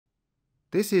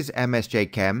This is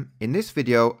MSJ Chem. In this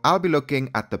video, I'll be looking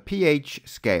at the pH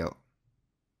scale.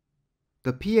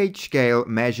 The pH scale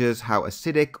measures how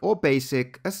acidic or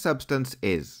basic a substance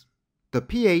is. The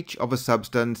pH of a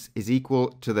substance is equal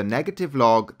to the negative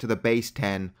log to the base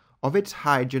 10 of its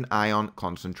hydrogen ion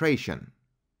concentration.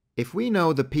 If we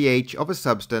know the pH of a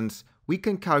substance, we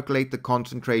can calculate the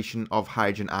concentration of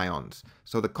hydrogen ions.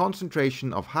 So the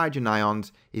concentration of hydrogen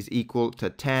ions is equal to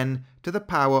 10 to the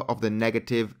power of the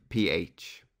negative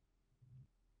pH.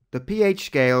 The pH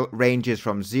scale ranges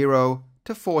from 0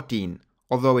 to 14,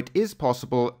 although it is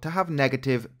possible to have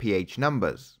negative pH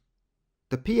numbers.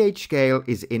 The pH scale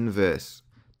is inverse.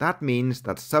 That means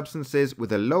that substances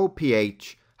with a low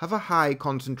pH have a high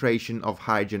concentration of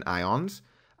hydrogen ions,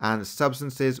 and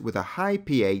substances with a high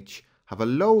pH have a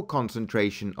low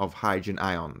concentration of hydrogen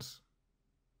ions.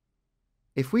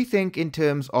 If we think in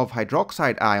terms of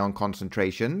hydroxide ion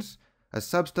concentrations, a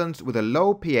substance with a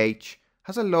low pH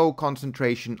has a low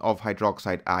concentration of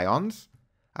hydroxide ions,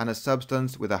 and a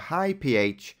substance with a high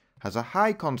pH has a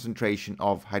high concentration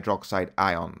of hydroxide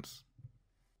ions.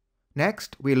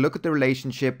 Next, we'll look at the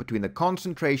relationship between the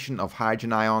concentration of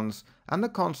hydrogen ions and the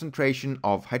concentration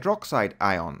of hydroxide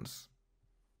ions.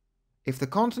 If the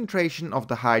concentration of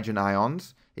the hydrogen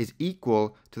ions is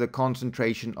equal to the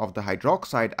concentration of the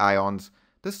hydroxide ions,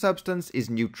 the substance is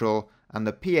neutral and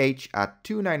the pH at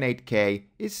 298 K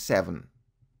is 7.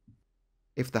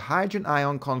 If the hydrogen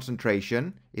ion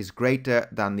concentration is greater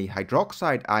than the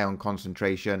hydroxide ion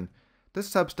concentration, the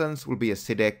substance will be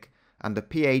acidic and the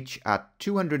pH at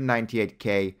 298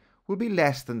 K will be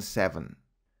less than 7.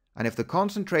 And if the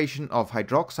concentration of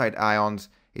hydroxide ions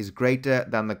is greater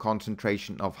than the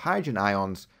concentration of hydrogen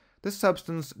ions, the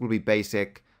substance will be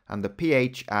basic and the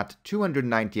pH at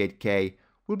 298 K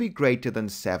will be greater than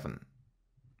 7.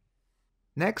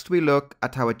 Next, we look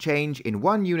at how a change in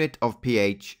 1 unit of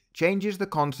pH changes the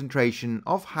concentration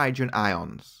of hydrogen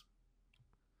ions.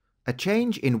 A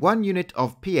change in 1 unit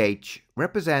of pH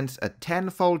represents a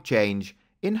 10-fold change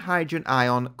in hydrogen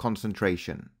ion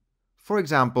concentration. For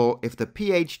example, if the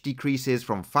pH decreases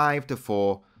from 5 to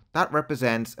 4, that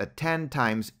represents a 10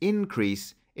 times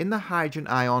increase in the hydrogen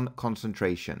ion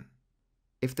concentration.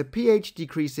 If the pH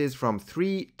decreases from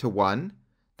 3 to 1,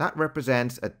 that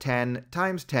represents a 10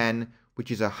 times 10,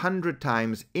 which is a 100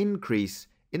 times increase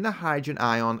in the hydrogen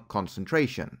ion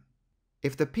concentration.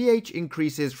 If the pH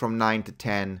increases from 9 to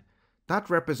 10, that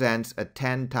represents a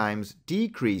 10 times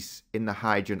decrease in the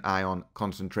hydrogen ion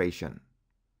concentration.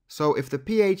 So if the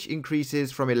pH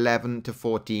increases from 11 to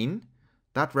 14,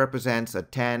 that represents a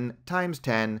 10 times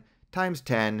 10 times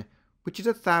 10, which is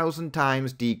a 1,000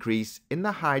 times decrease in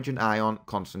the hydrogen ion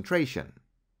concentration.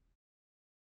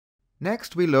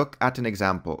 Next, we look at an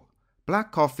example.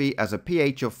 Black coffee has a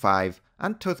pH of 5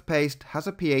 and toothpaste has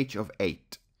a pH of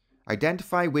 8.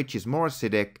 Identify which is more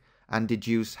acidic and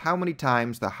deduce how many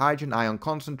times the hydrogen ion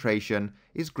concentration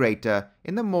is greater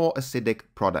in the more acidic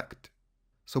product.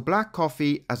 So black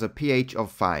coffee has a pH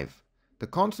of 5. The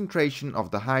concentration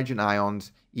of the hydrogen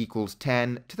ions equals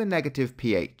 10 to the negative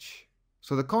pH.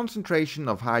 So the concentration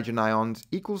of hydrogen ions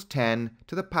equals 10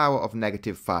 to the power of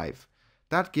negative 5.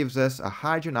 That gives us a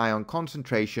hydrogen ion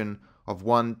concentration of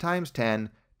 1 times 10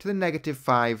 to the negative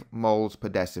 5 moles per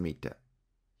decimeter.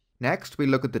 Next, we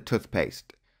look at the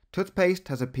toothpaste. Toothpaste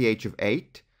has a pH of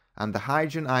 8, and the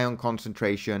hydrogen ion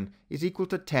concentration is equal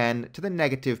to 10 to the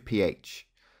negative pH.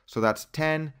 So that's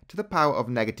 10 to the power of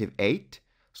negative 8.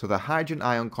 So the hydrogen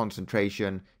ion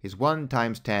concentration is 1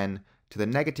 times 10 to the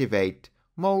negative 8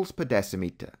 moles per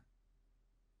decimeter.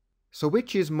 So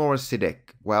which is more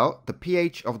acidic? Well, the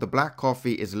pH of the black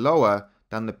coffee is lower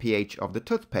than the pH of the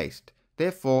toothpaste.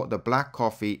 Therefore, the black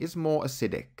coffee is more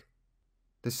acidic.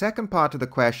 The second part of the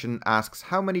question asks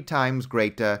how many times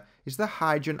greater is the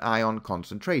hydrogen ion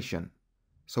concentration.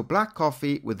 So black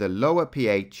coffee with the lower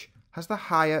pH has the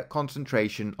higher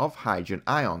concentration of hydrogen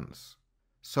ions.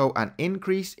 So an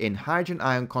increase in hydrogen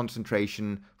ion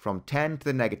concentration from 10 to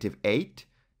the negative 8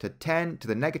 to 10 to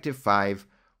the negative 5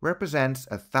 represents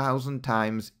a 1,000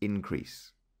 times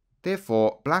increase.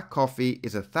 Therefore, black coffee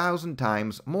is 1,000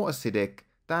 times more acidic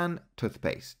than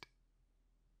toothpaste.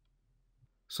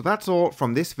 So that's all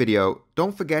from this video.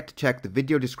 Don't forget to check the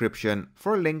video description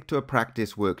for a link to a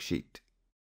practice worksheet.